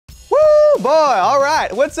boy, all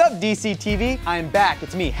right. What's up, DC TV? I'm back.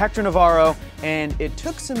 It's me, Hector Navarro, and it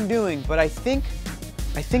took some doing, but I think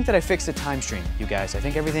that I fixed the time stream, you guys. I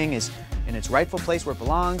think everything is in its rightful place where it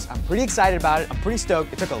belongs. I'm pretty excited about it. I'm pretty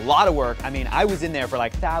stoked. It took a lot of work. I mean, I was in there for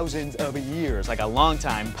like thousands of years, like a long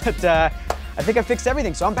time, but I think I fixed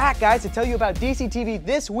everything. So I'm back, guys, to tell you about DC TV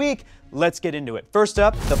this week. Let's get into it. First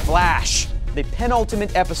up, The Flash. The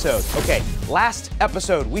penultimate episode. Okay, last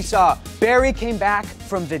episode we saw Barry came back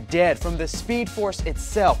from the dead, from the Speed Force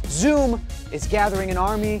itself. Zoom is gathering an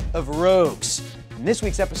army of rogues. In this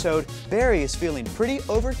week's episode, Barry is feeling pretty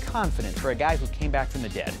overconfident for a guy who came back from the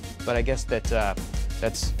dead. But I guess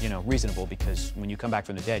that's, you know, reasonable, because when you come back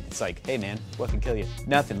from the dead, it's like, hey man, what can kill you?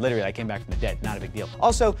 Nothing, literally, I came back from the dead, not a big deal.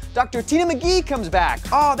 Also, Dr. Tina McGee comes back.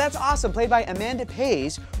 Oh, that's awesome, played by Amanda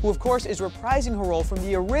Pays, who of course is reprising her role from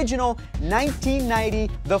the original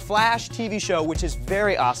 1990 The Flash TV show, which is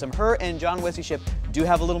very awesome. Her and John Wesley Shipp do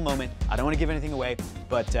have a little moment. I don't want to give anything away,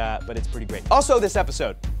 but it's pretty great. Also, this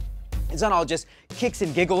episode, it's not all just kicks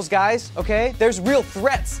and giggles, guys, okay? There's real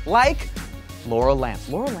threats, like Laurel Lance.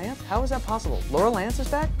 Laurel Lance? How is that possible? Laurel Lance is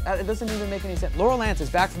back? It doesn't even make any sense. Laurel Lance is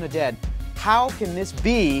back from the dead. How can this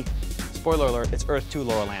be? Spoiler alert, it's Earth 2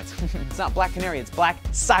 Laurel Lance. It's not Black Canary, it's Black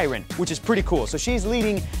Siren, which is pretty cool. So she's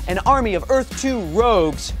leading an army of Earth 2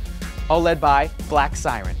 rogues, all led by Black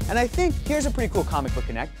Siren. And I think here's a pretty cool comic book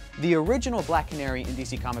connect. The original Black Canary in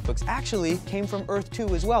DC comic books actually came from Earth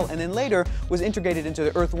 2 as well, and then later was integrated into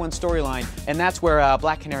the Earth 1 storyline, and that's where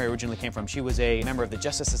Black Canary originally came from. She was a member of the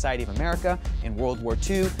Justice Society of America in World War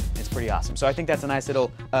II. It's pretty awesome. So I think that's a nice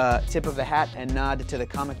little tip of the hat and nod to the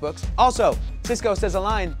comic books. Also, Cisco says a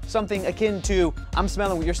line, something akin to, I'm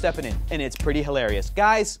smelling what you're stepping in, and it's pretty hilarious.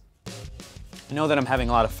 Guys, I know that I'm having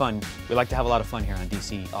a lot of fun. We like to have a lot of fun here on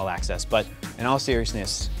DC All Access, but in all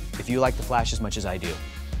seriousness, if you like The Flash as much as I do,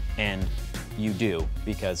 and you do,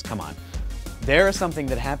 because come on, there is something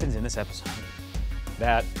that happens in this episode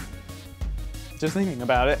that, just thinking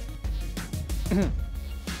about it,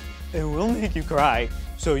 it will make you cry.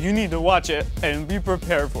 So you need to watch it and be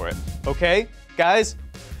prepared for it, okay? Guys,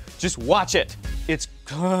 just watch it. It's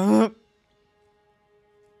because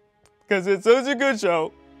it's such a good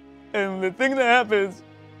show. And the thing that happens,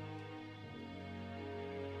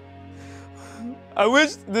 I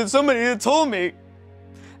wish that somebody had told me.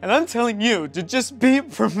 And I'm telling you to just be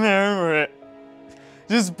prepared for it.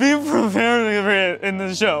 Just be prepared for it in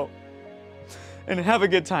the show. And have a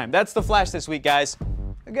good time. That's The Flash this week, guys.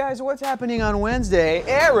 Guys, what's happening on Wednesday?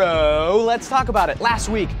 Arrow, let's talk about it. Last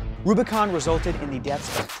week, Rubicon resulted in the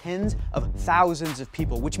deaths of tens of thousands of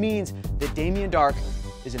people, which means that Damien Darhk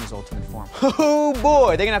is in his ultimate form. Oh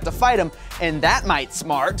boy, they're gonna have to fight him, and that might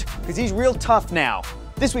smart, because he's real tough now.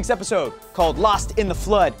 This week's episode, called Lost in the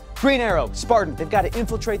Flood. Green Arrow, Spartan, they've got to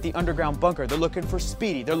infiltrate the underground bunker. They're looking for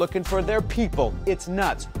Speedy. They're looking for their people. It's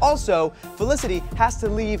nuts. Also, Felicity has to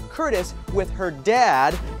leave Curtis with her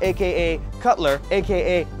dad, aka Cutler,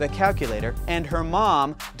 aka the Calculator, and her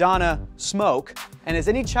mom, Donna Smoke. And as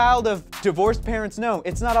any child of divorced parents know,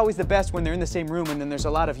 it's not always the best when they're in the same room and then there's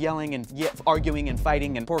a lot of yelling and arguing and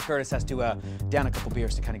fighting, and poor Curtis has to down a couple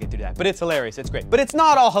beers to kind of get through that. But it's hilarious, it's great. But it's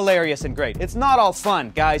not all hilarious and great. It's not all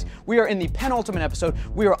fun, guys. We are in the penultimate episode.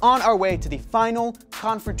 We are on our way to the final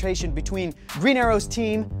confrontation between Green Arrow's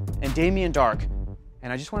team and Damien Darhk.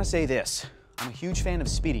 And I just want to say this. I'm a huge fan of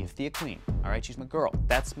Speedy, of Thea Queen. All right, she's my girl.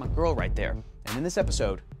 That's my girl right there. And in this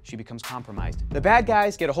episode, she becomes compromised. The bad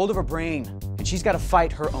guys get a hold of her brain, and she's got to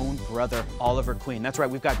fight her own brother, Oliver Queen. That's right,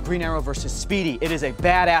 we've got Green Arrow versus Speedy. It is a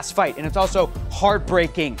badass fight, and it's also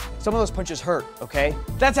heartbreaking. Some of those punches hurt, okay?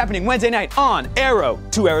 That's happening Wednesday night on Arrow,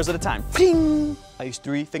 2 arrows at a time. Ping! I use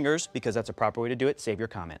 3 fingers because that's a proper way to do it. Save your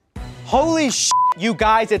comment. Holy shit, you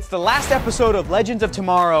guys, it's the last episode of Legends of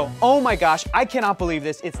Tomorrow. Oh my gosh, I cannot believe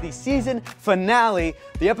this. It's the season finale.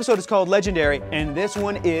 The episode is called Legendary, and this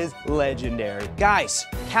one is legendary. Guys,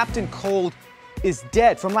 Captain Cold is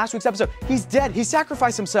dead from last week's episode. He's dead, he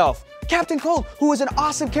sacrificed himself. Captain Cold, who was an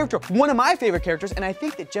awesome character, one of my favorite characters, and I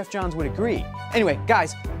think that Jeff Johns would agree. Anyway,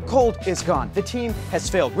 guys, Cold is gone. The team has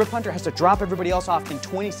failed. Rip Hunter has to drop everybody else off in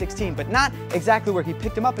 2016, but not exactly where he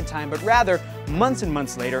picked them up in time, but rather months and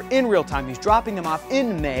months later, in real time. He's dropping them off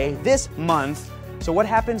in May, this month. So what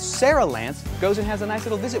happens? Sarah Lance goes and has a nice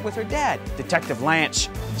little visit with her dad, Detective Lance,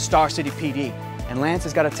 the Star City PD. And Lance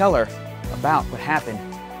has got to tell her about what happened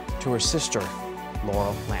to her sister,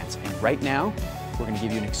 Laurel Lance. And right now, we're going to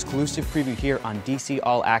give you an exclusive preview here on DC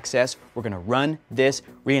All Access. We're going to run this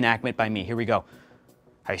reenactment by me. Here we go.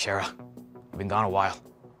 Hey, Sarah. I've been gone a while.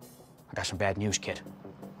 I got some bad news, kid.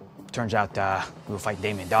 Turns out we were fighting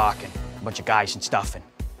Damien Darhk and a bunch of guys and stuff, and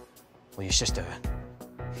well, your sister,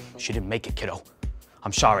 she didn't make it, kiddo.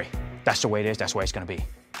 I'm sorry. That's the way it is, that's the way it's gonna be.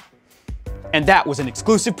 And that was an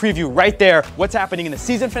exclusive preview right there, what's happening in the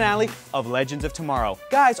season finale of Legends of Tomorrow.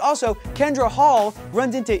 Guys, also, Kendra Hall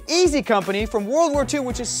runs into Easy Company from World War II,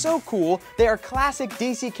 which is so cool. They are classic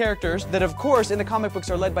DC characters that, of course, in the comic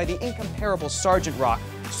books are led by the incomparable Sergeant Rock.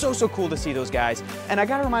 So cool to see those guys. And I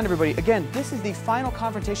gotta remind everybody, again, this is the final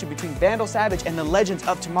confrontation between Vandal Savage and the Legends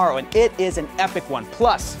of Tomorrow, and it is an epic one.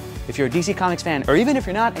 Plus, if you're a DC Comics fan, or even if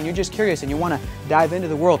you're not and you're just curious and you wanna dive into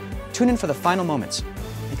the world, tune in for the final moments.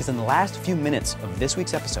 Because in the last few minutes of this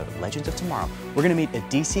week's episode of Legends of Tomorrow, we're gonna meet a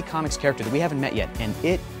DC Comics character that we haven't met yet, and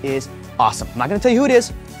it is awesome. I'm not gonna tell you who it is,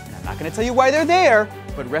 and I'm not gonna tell you why they're there,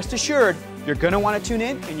 but rest assured, you're gonna wanna tune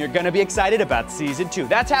in, and you're gonna be excited about Season 2.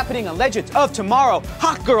 That's happening on Legends of Tomorrow.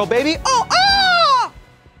 Hot girl, baby! Oh, ah!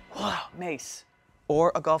 Wow, mace.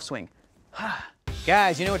 Or a golf swing.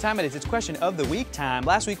 Guys, you know what time it is. It's question of the week time.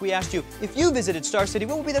 Last week we asked you, if you visited Star City,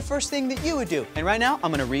 what would be the first thing that you would do? And right now,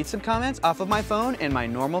 I'm gonna read some comments off of my phone and my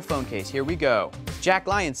normal phone case. Here we go. Jack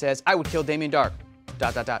Lyon says, I would kill Damien Dark. ...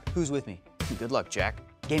 Who's with me? Good luck, Jack.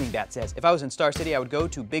 Gaming Bat says, if I was in Star City, I would go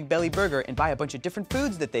to Big Belly Burger and buy a bunch of different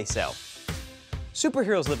foods that they sell.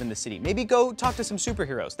 Superheroes live in the city. Maybe go talk to some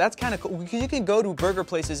superheroes. That's kind of cool, because you can go to burger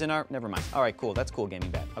places in our... Never mind. All right, cool. That's cool,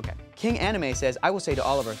 Gaming Bat. Okay. King Anime says, I will say to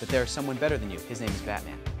Oliver that there's someone better than you. His name is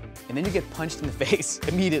Batman. And then you get punched in the face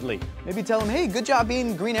immediately. Maybe tell him, hey, good job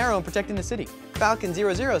being Green Arrow and protecting the city.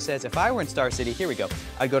 Falcon00 says, if I were in Star City, here we go,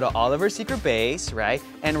 I'd go to Oliver's secret base, right,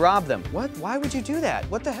 and rob them. What? Why would you do that?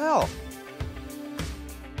 What the hell?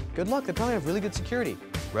 Good luck. They probably have really good security.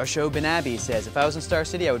 Rusho Benabi says, if I was in Star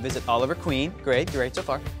City, I would visit Oliver Queen, great so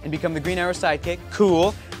far, and become the Green Arrow sidekick,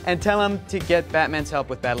 cool, and tell him to get Batman's help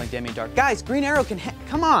with battling Damien Dark. Guys, Green Arrow can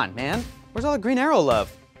come on, man. Where's all the Green Arrow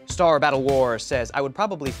love? Star Battle War says, I would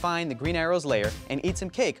probably find the Green Arrow's lair and eat some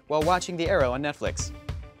cake while watching The Arrow on Netflix.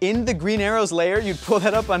 In the Green Arrow's lair, you'd pull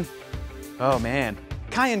that up on... Oh, man.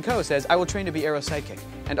 Kai & Co. says, I will train to be Arrow's sidekick,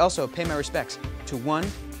 and also pay my respects to one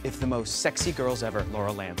if the most sexy girls ever,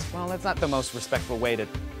 Laurel Lance. Well, that's not the most respectful way to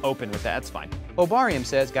open with that, that's fine. Obarium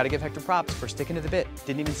says, gotta give Hector props for sticking to the bit.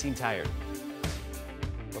 Didn't even seem tired.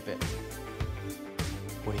 What bit?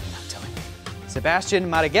 What are you not telling me? Sebastian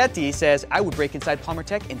Maraghetti says, I would break inside Palmer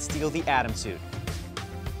Tech and steal the Atom suit.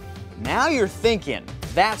 Now you're thinking,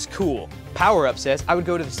 that's cool. Power Up says, I would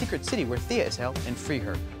go to the secret city where Thea is held and free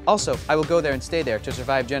her. Also, I will go there and stay there to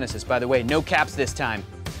survive Genesis. By the way, no caps this time.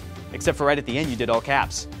 Except for right at the end, you did all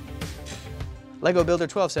caps. Lego Builder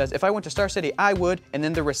 12 says, if I went to Star City, I would, and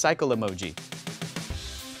then the recycle emoji.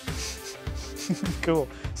 Cool.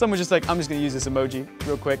 Someone's just like, I'm just gonna use this emoji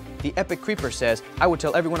real quick. The Epic Creeper says, I would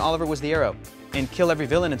tell everyone Oliver was the Arrow and kill every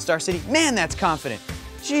villain in Star City. Man, that's confident.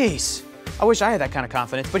 Jeez. I wish I had that kind of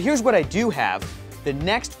confidence, but here's what I do have. The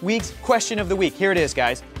next week's question of the week. Here it is,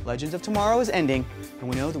 guys. Legends of Tomorrow is ending, and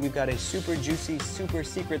we know that we've got a super juicy, super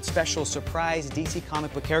secret, special, surprise DC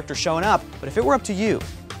comic book character showing up. But if it were up to you,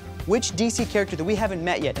 which DC character that we haven't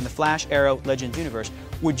met yet in the Flash, Arrow, Legends universe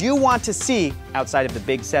would you want to see outside of the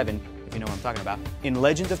Big Seven, if you know what I'm talking about, in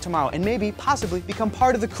Legends of Tomorrow, and maybe, possibly, become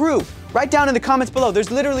part of the crew? Write down in the comments below.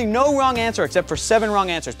 There's literally no wrong answer except for 7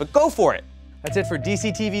 wrong answers, but go for it. That's it for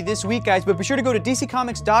DC TV this week, guys, but be sure to go to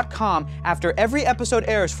DCComics.com after every episode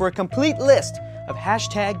airs for a complete list of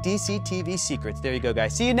hashtag DCTV secrets. There you go,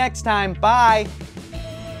 guys. See you next time. Bye.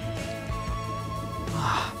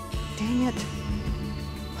 Dang it.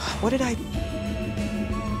 What did I...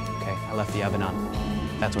 Okay, I left the oven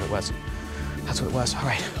on. That's what it was. That's what it was. All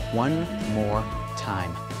right, one more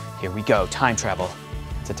time. Here we go. Time travel.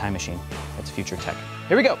 It's a time machine. That's future tech.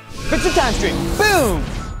 Here we go. It's a time stream. Boom!